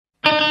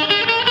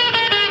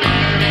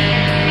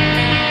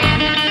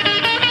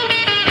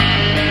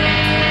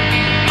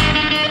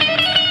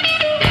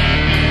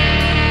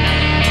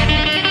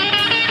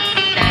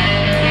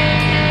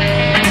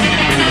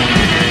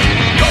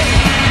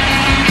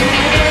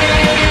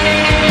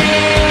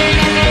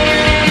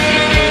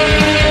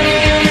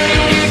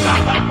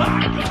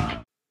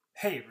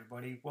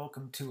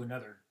to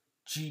another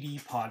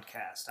GD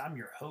podcast. I'm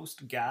your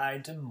host,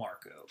 Guy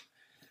DeMarco.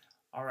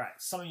 All right,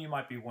 some of you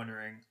might be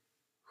wondering,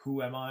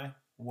 who am I?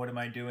 What am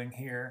I doing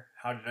here?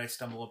 How did I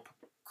stumble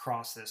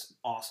across this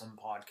awesome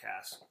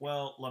podcast?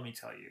 Well, let me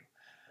tell you.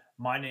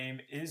 My name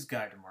is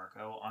Guy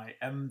DeMarco. I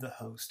am the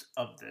host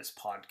of this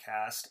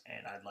podcast,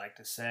 and I'd like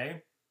to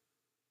say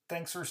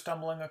thanks for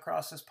stumbling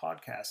across this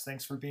podcast.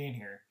 Thanks for being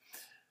here.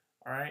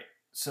 All right,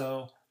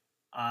 so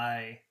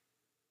I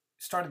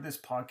started this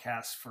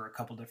podcast for a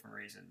couple different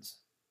reasons.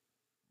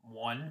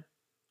 One,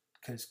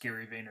 because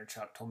Gary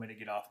Vaynerchuk told me to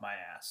get off my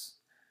ass.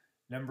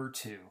 Number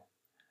two,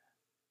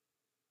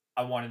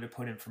 I wanted to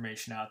put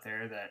information out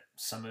there that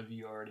some of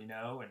you already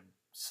know and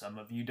some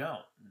of you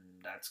don't.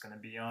 And that's going to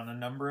be on a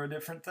number of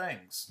different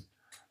things.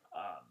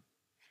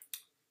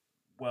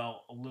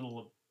 A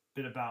little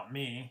bit about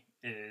me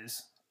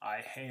is I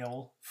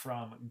hail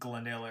from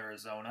Glendale,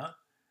 Arizona.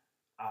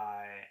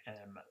 I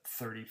am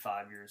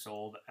 35 years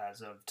old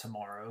as of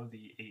tomorrow,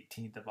 the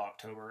 18th of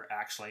October.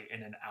 Actually,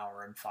 in an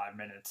hour and 5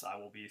 minutes, I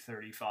will be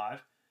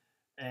 35.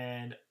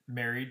 And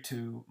married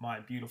to my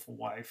beautiful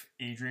wife,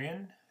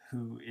 Adrienne,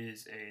 who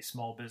is a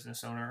small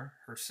business owner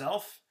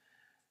herself.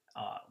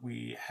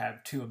 We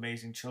have two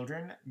amazing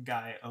children,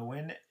 Guy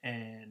Owen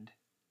and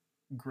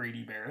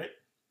Grady Barrett.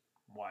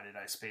 Why did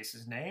I space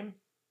his name?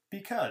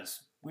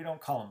 Because we don't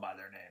call them by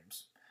their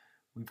names.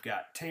 We've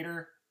got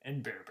Tater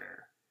and Bear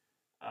Bear.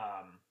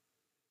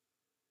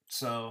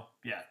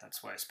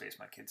 That's why I space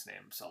my kids'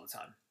 names all the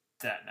time.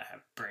 That and I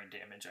have brain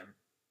damage, I'm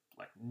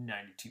like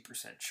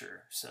 92%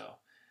 sure. So,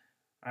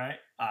 alright,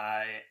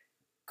 I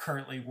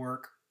currently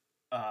work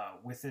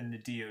within the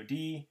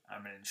DoD.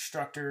 I'm an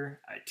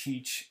instructor. I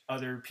teach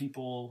other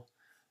people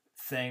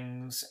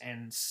things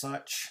and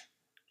such,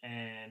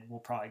 and we'll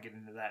probably get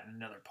into that in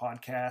another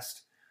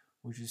podcast,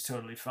 which is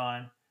totally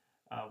fine.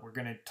 We're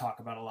going to talk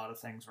about a lot of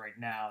things right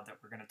now that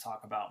we're going to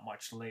talk about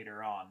much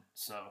later on,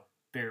 so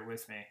bear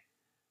with me.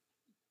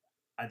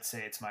 I'd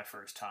say it's my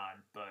first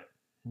time, but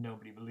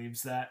nobody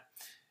believes that.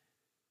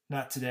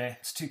 Not today.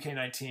 It's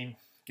 2K19.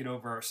 Get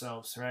over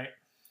ourselves, right?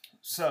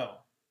 So,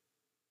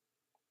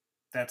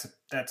 that's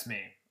me.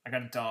 I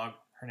got a dog.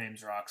 Her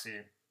name's Roxy.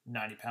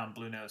 90-pound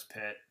blue-nosed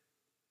pit.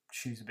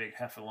 She's a big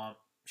heffalump.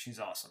 She's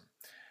awesome.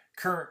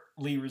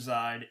 Currently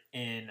reside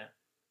in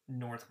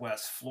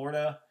Northwest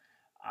Florida.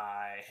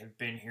 I have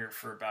been here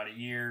for about a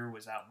year.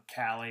 Was out in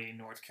Cali,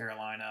 North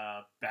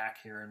Carolina, back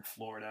here in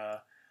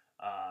Florida.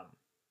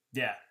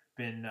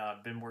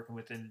 Been working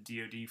within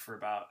the DoD for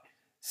about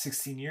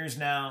 16 years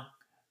now.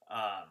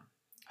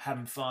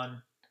 Having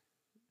fun,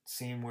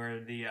 seeing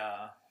where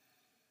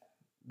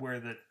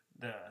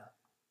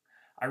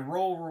I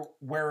roll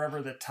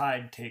wherever the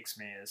tide takes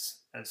me, as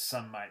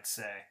some might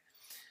say,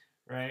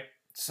 right?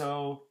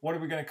 So, what are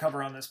we going to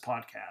cover on this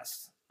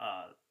podcast?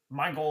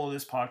 My goal of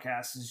this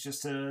podcast is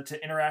just to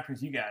interact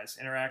with you guys,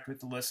 interact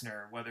with the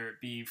listener, whether it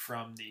be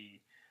from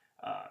the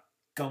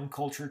gun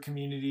culture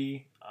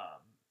community,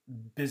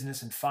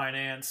 business and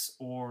finance,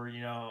 or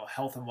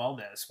health and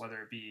wellness,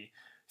 whether it be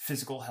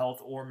physical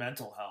health or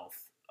mental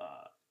health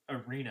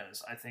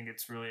arenas. I think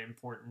it's really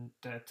important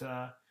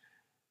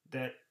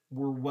that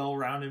we're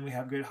well-rounded and we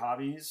have good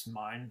hobbies.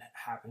 Mine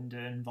happen to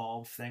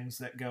involve things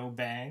that go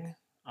bang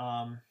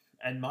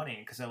and money,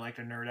 because I like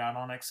to nerd out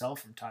on Excel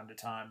from time to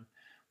time,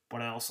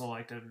 but I also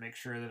like to make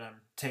sure that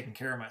I'm taking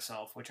care of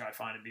myself, which I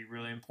find to be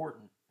really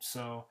important.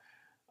 So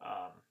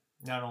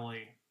not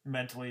only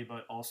mentally,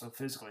 but also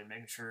physically,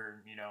 making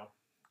sure,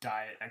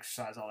 diet,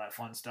 exercise, all that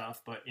fun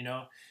stuff, but,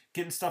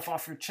 getting stuff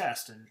off your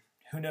chest. And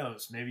who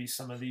knows, maybe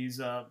some of these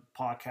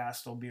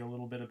podcasts will be a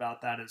little bit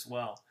about that as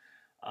well.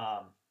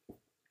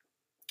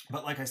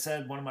 But like I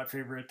said, one of my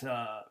favorite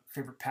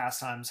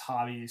pastimes,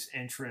 hobbies,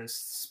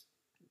 interests,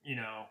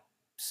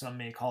 some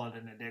may call it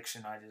an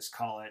addiction. I just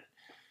call it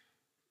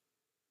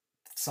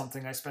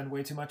something I spend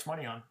way too much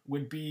money on,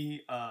 would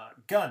be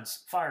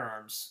guns,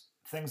 firearms,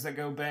 things that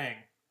go bang,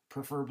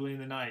 preferably in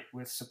the night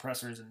with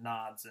suppressors and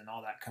nods and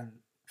all that kind of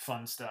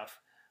fun stuff.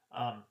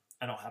 I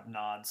don't have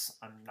nods.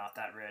 I'm not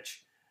that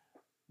rich.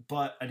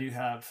 But I do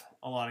have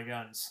a lot of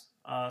guns.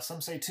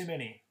 Some say too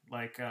many,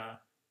 like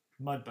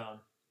Mudbone.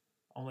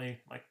 Only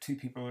like 2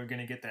 people are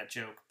going to get that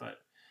joke, but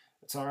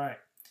it's all right.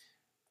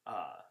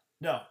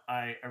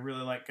 I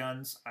really like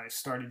guns. I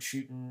started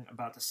shooting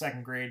about the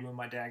 2nd grade when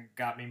my dad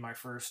got me my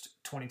first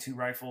 .22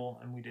 rifle,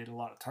 and we did a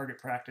lot of target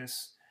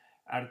practice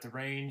out at the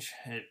range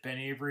at Ben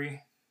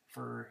Avery,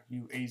 for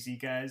you AZ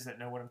guys that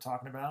know what I'm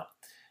talking about.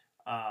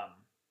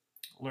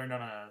 Learned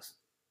on a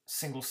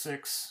single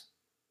 6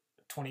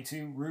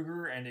 .22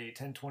 Ruger and a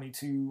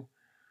 1022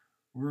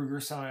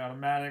 Ruger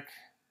semi-automatic,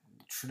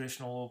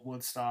 traditional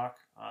wood stock.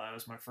 That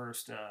was my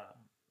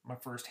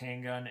first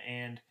handgun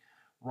and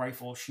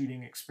rifle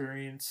shooting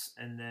experience,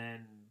 and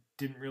then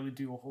didn't really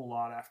do a whole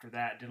lot after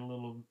that. Did a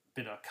little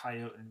bit of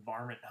coyote and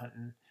varmint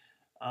hunting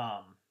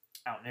out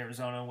in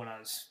Arizona when I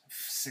was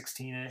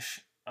 16-ish.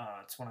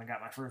 It's when I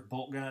got my first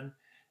bolt gun,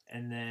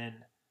 and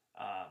then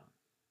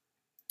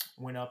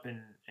went up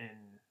and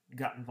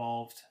got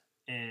involved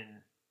in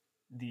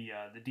the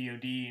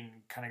DoD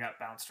and kind of got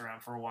bounced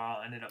around for a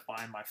while. Ended up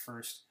buying my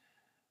first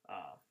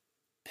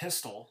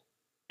pistol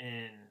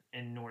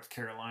in North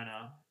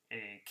Carolina,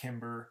 a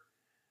Kimber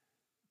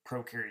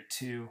Pro Carry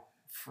 2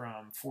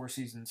 from Four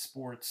Seasons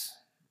Sports,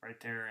 right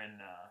there in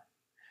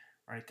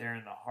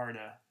the heart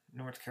of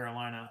North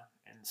Carolina,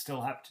 and still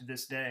have to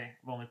this day.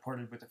 I've only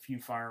parted with a few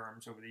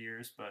firearms over the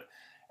years, but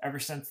ever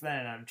since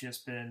then, I've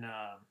just been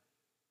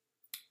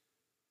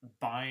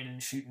buying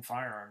and shooting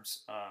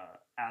firearms.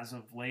 As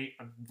of late,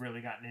 I've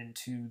really gotten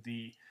into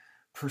the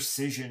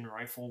precision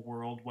rifle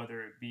world,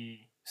 whether it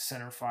be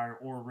center fire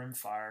or rim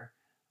fire.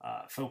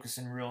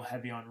 Focusing real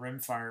heavy on rim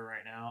fire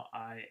right now.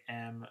 I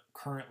am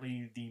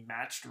currently the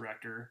match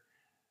director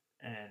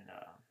and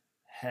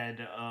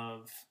head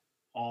of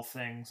all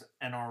things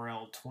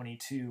NRL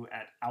 22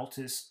 at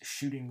Altus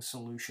Shooting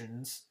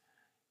Solutions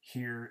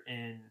here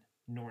in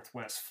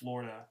Northwest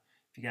Florida.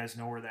 If you guys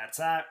know where that's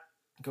at,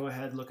 go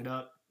ahead, look it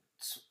up.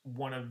 It's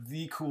one of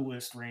the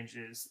coolest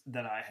ranges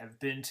that I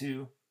have been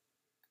to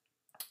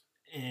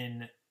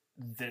in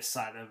this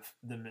side of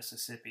the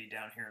Mississippi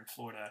down here in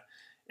Florida.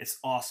 It's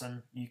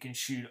awesome. You can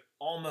shoot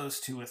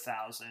almost to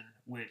 1,000,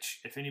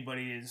 which if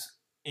anybody is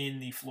in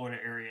the Florida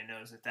area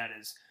knows that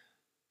is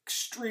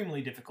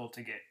extremely difficult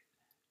to get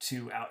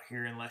to out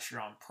here unless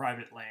you're on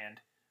private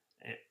land.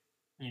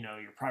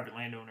 Your private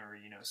landowner, or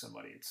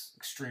somebody, it's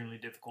extremely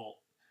difficult.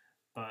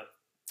 But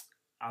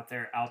out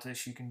there,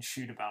 Altus, you can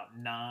shoot about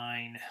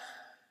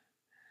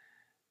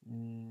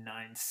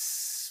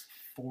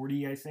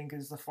 940, I think,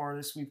 is the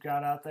farthest we've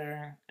got out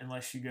there,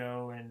 unless you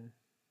go and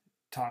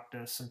talk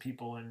to some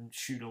people and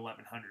shoot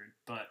 1,100.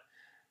 But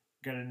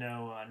gotta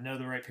know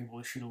the right people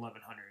to shoot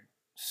 1,100.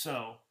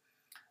 So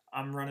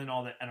I'm running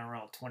all the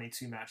NRL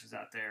 22 matches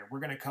out there. We're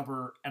going to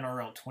cover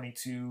NRL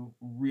 22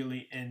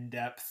 really in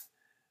depth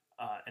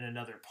in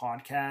another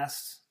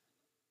podcast.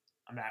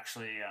 I'm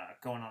actually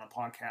going on a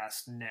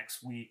podcast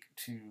next week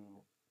to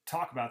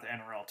talk about the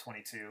NRL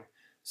 22.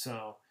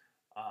 So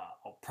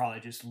I'll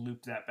probably just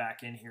loop that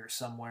back in here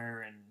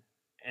somewhere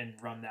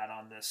and run that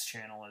on this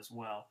channel as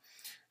well.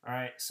 All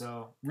right,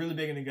 so really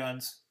big into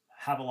guns.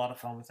 Have a lot of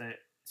fun with it.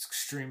 It's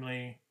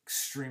extremely,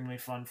 extremely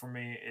fun for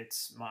me.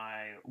 It's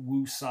my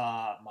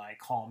woo-saw, my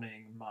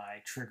calming,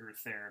 my trigger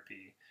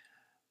therapy.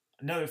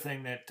 Another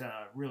thing that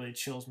really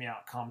chills me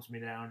out, calms me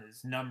down,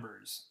 is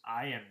numbers.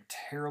 I am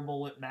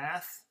terrible at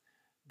math,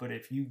 but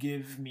if you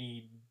give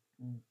me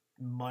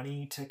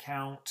money to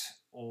count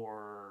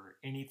or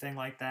anything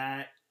like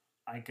that,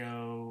 I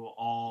go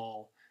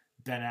all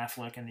Ben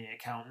Affleck and the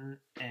accountant,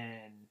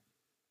 and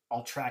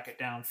I'll track it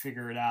down,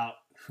 figure it out,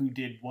 who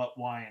did what,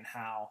 why, and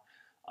how.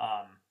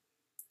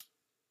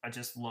 I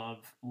just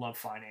love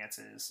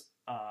finances.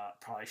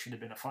 Probably should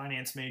have been a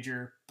finance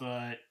major,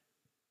 but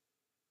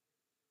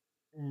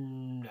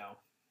no,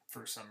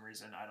 for some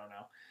reason, I don't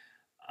know.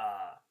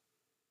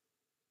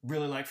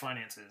 Really like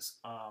finances.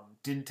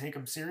 Didn't take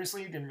them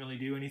seriously, didn't really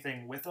do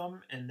anything with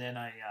them, and then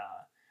I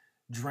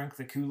drank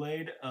the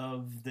Kool-Aid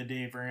of the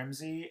Dave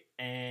Ramsey,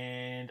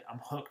 and I'm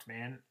hooked,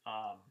 man.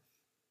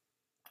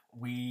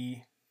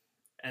 We,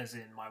 as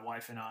in my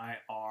wife and I,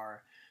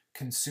 are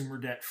consumer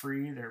debt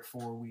free.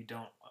 Therefore, we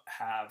don't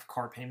have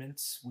car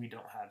payments. We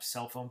don't have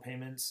cell phone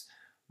payments.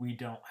 We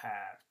don't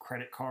have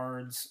credit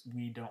cards.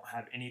 We don't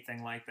have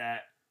anything like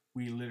that.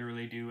 We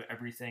literally do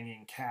everything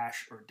in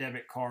cash or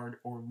debit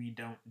card, or we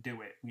don't do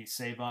it. We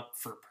save up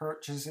for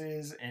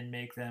purchases and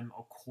make them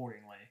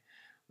accordingly.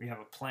 We have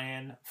a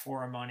plan for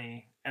our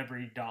money.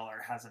 Every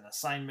dollar has an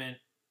assignment,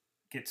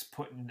 gets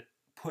put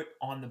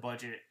on the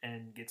budget,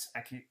 and gets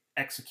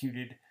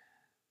executed.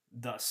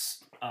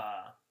 Thus,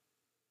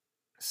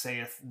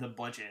 saith the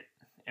budget,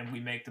 and we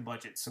make the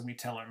budget, so we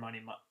tell our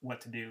money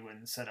what to do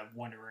instead of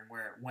wondering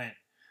where it went.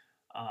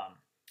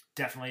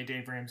 Definitely a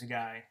Dave Ramsey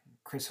guy,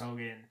 Chris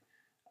Hogan,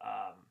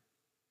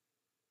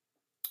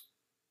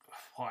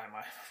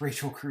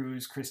 Rachel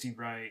Cruz, Christy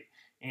Wright,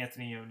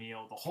 Anthony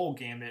O'Neill, the whole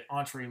gambit,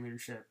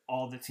 EntreLeadership,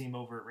 all the team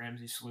over at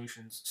Ramsey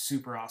Solutions,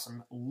 super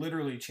awesome.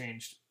 Literally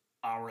changed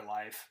our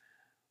life,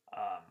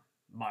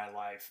 my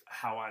life,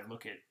 how I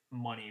look at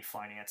money,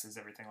 finances,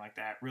 everything like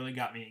that. Really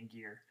got me in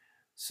gear.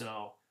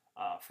 So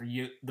for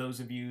you, those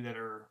of you that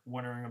are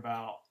wondering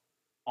about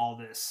all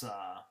this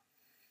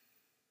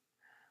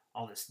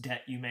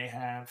debt you may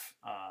have,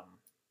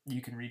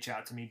 you can reach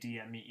out to me,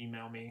 DM me,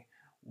 email me,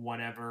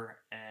 whatever,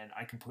 and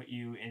I can put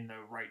you in the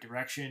right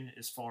direction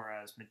as far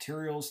as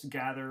materials to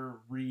gather,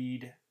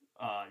 read,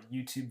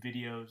 YouTube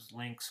videos,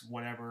 links,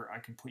 whatever. I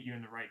can put you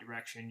in the right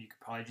direction. You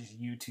could probably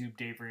just YouTube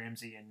Dave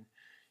Ramsey and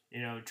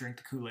drink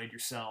the Kool-Aid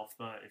yourself.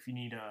 But if you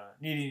need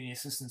any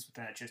assistance with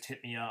that, just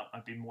hit me up.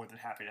 I'd be more than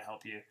happy to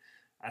help you.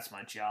 That's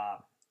my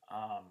job,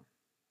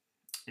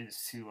 is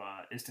to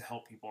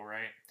help people,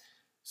 right?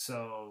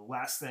 So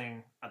last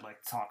thing I'd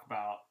like to talk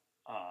about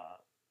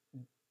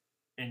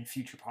in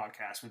future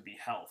podcasts would be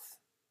health.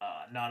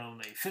 Not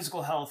only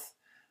physical health,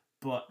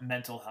 but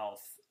mental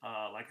health.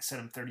 Like I said,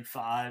 I'm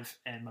 35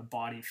 and my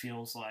body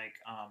feels like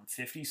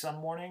 50 some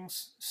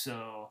mornings.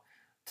 So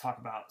talk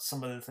about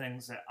some of the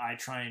things that I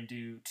try and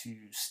do to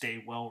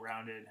stay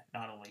well-rounded,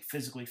 not only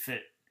physically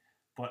fit,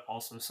 but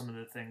also some of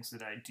the things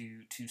that I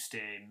do to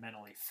stay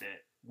mentally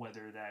fit,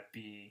 whether that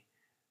be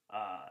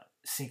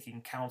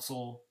seeking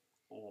counsel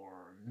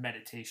or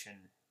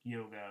meditation,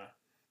 yoga,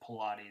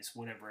 Pilates,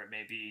 whatever it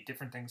may be,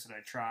 different things that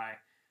I try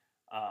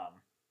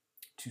um,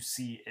 to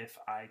see if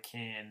I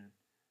can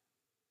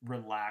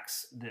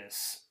relax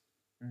this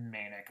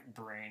manic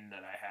brain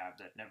that I have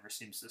that never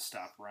seems to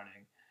stop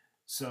running.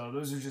 So,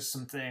 those are just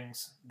some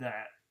things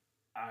that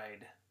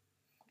I'd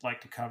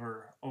like to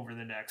cover over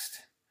the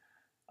next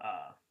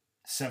uh,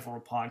 several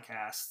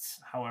podcasts,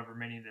 however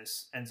many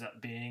this ends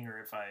up being,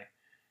 or if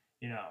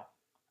you know,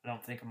 I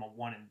don't think I'm a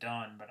one and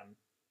done, but I'm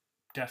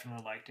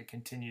definitely like to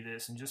continue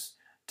this and just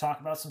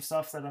talk about some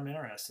stuff that I'm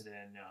interested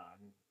in.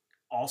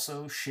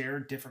 Also, share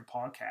different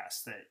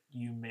podcasts that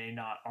you may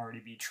not already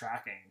be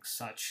tracking,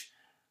 such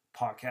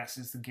podcasts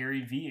as the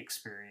Gary Vee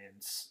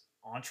Experience,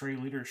 Entree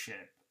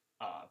Leadership.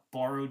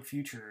 Borrowed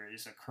Future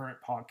is a current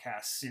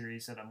podcast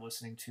series that I'm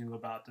listening to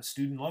about the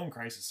student loan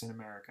crisis in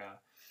America,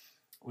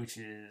 which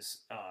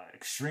is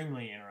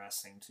extremely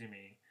interesting to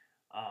me.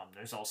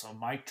 There's also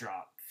Mic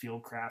Drop,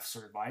 Fieldcraft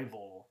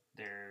Survival.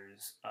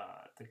 There's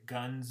the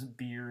Guns,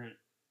 Beer,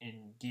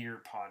 and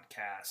Gear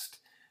podcast.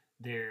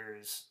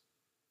 There's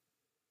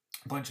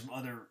a bunch of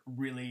other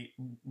really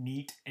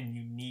neat and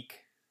unique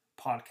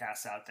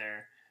podcasts out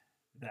there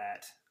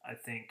that I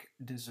think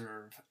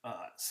deserve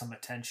some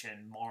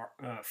attention,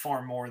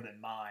 far more than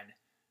mine,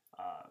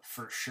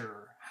 for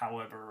sure.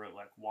 However,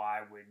 why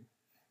are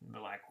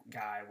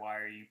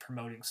you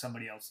promoting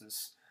somebody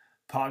else's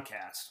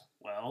podcast?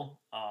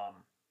 Well,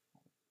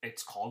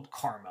 it's called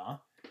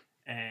Karma,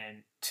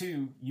 and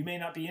two, you may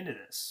not be into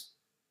this.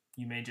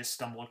 You may just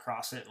stumble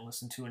across it and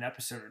listen to an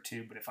episode or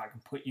two, but if I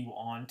can put you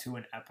on to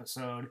an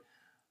episode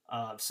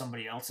of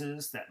somebody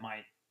else's that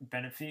might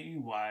benefit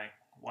you, why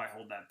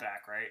hold that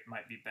back, right? It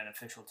might be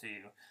beneficial to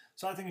you.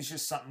 So I think it's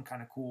just something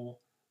kind of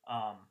cool.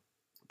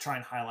 Try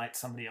and highlight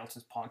somebody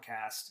else's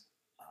podcast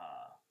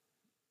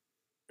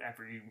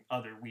every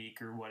other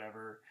week or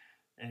whatever,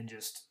 and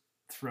just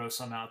throw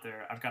some out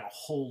there. I've got a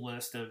whole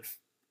list of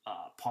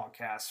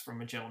podcasts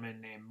from a gentleman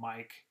named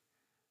Mike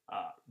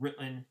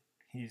Ritlin.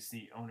 He's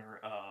the owner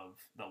of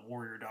the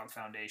Warrior Dog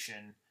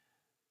Foundation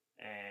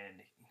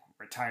and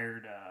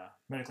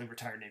medically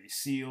retired Navy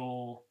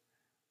SEAL,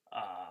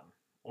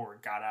 or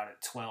got out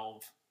at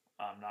 12.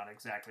 I'm not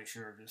exactly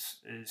sure of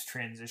his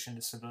transition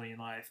to civilian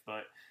life,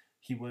 but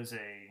he was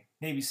a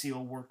Navy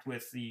SEAL, worked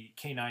with the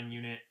K9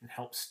 unit and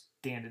helped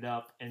stand it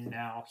up, and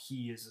now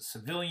he is a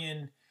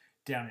civilian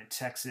down in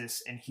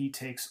Texas, and he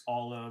takes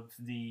all of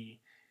the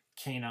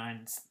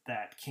canines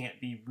that can't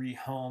be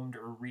rehomed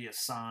or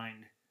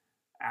reassigned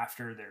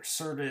after their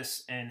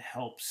service and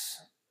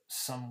helps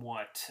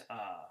somewhat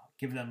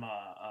give them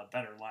a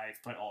better life,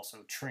 but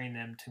also train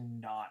them to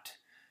not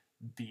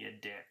be a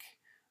dick,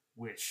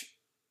 which,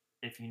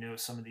 if you know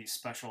some of these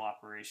special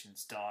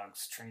operations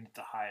dogs trained at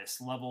the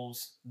highest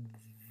levels,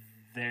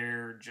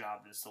 their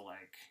job is to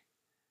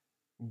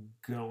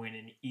go in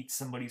and eat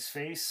somebody's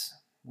face,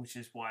 which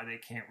is why they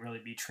can't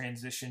really be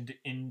transitioned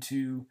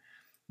into,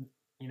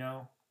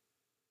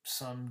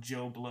 some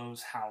Joe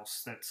Blow's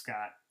house that's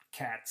got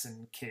cats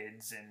and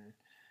kids and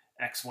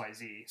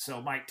XYZ.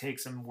 So Mike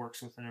takes them,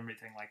 works with them,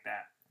 everything like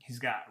that. He's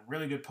got a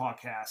really good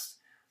podcast.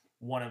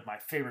 One of my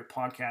favorite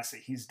podcasts that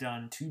he's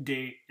done to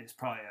date is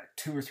probably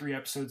 2 or 3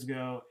 episodes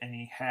ago, and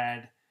he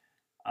had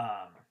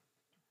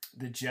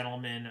the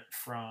gentleman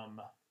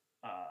from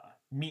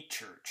Meat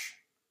Church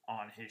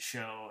on his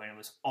show, and it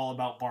was all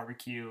about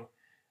barbecue.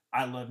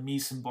 I love me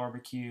some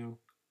barbecue.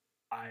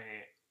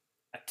 I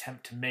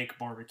attempt to make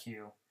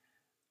barbecue,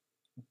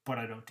 but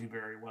I don't do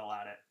very well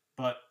at it.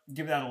 But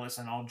give that a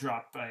listen. I'll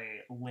drop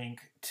a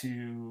link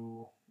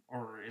to,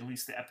 or at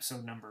least the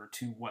episode number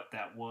to what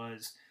that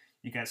was.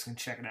 You guys can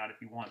check it out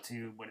if you want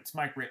to. But it's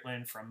Mike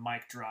Ritlin from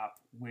Mic Drop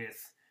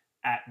with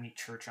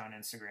 @MeatChurch on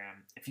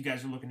Instagram. If you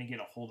guys are looking to get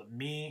a hold of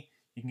me,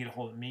 you can get a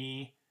hold of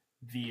me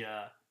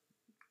via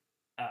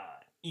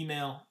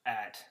email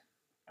at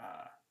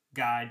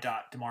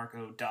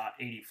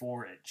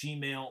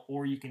guy.demarco.84@gmail,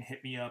 or you can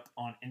hit me up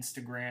on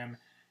Instagram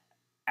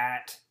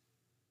at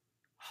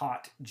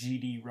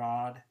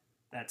HotGDRod.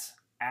 That's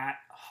at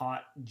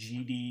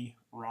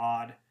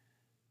HotGDRod.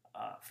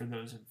 For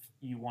those of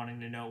you wanting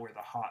to know where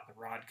the hot and the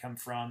rod come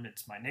from,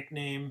 it's my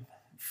nickname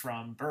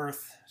from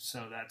birth,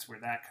 so that's where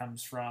that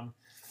comes from.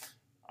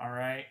 All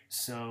right,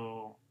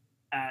 so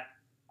at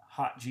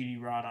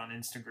HotGDRod on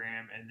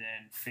Instagram, and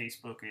then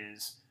Facebook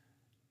is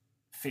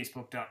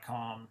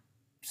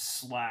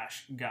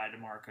facebook.com/Guy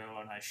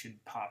DeMarco, and I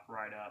should pop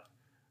right up.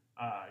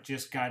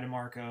 Just Guy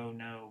DeMarco,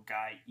 no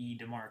Guy E.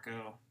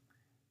 DeMarco.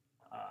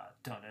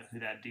 Don't know who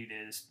that dude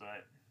is,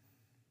 but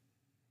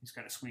he's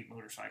got a sweet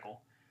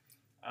motorcycle.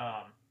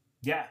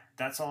 Yeah,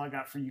 that's all I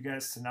got for you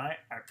guys tonight.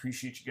 I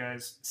appreciate you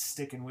guys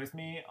sticking with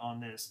me on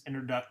this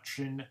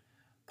introduction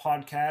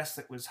podcast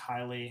that was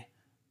highly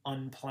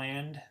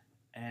unplanned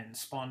and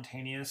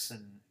spontaneous,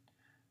 and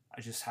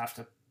I just have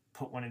to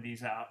put one of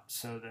these out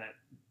so that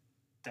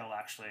they'll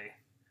actually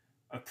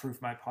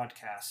approve my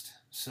podcast.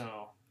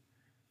 So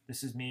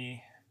this is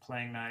me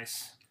playing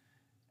nice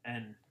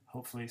and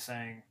hopefully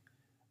saying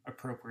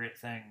appropriate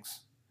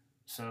things.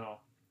 So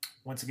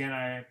once again,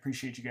 I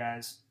appreciate you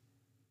guys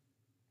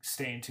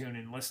staying tuned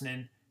and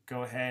listening.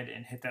 Go ahead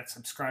and hit that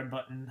subscribe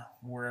button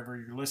wherever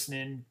you're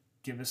listening.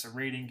 Give us a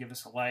rating, give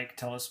us a like,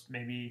 tell us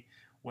maybe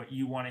what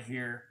you want to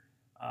hear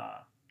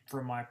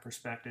from my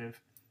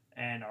perspective.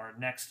 And our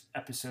next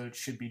episode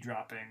should be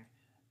dropping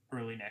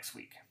early next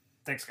week.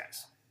 Thanks,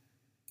 guys.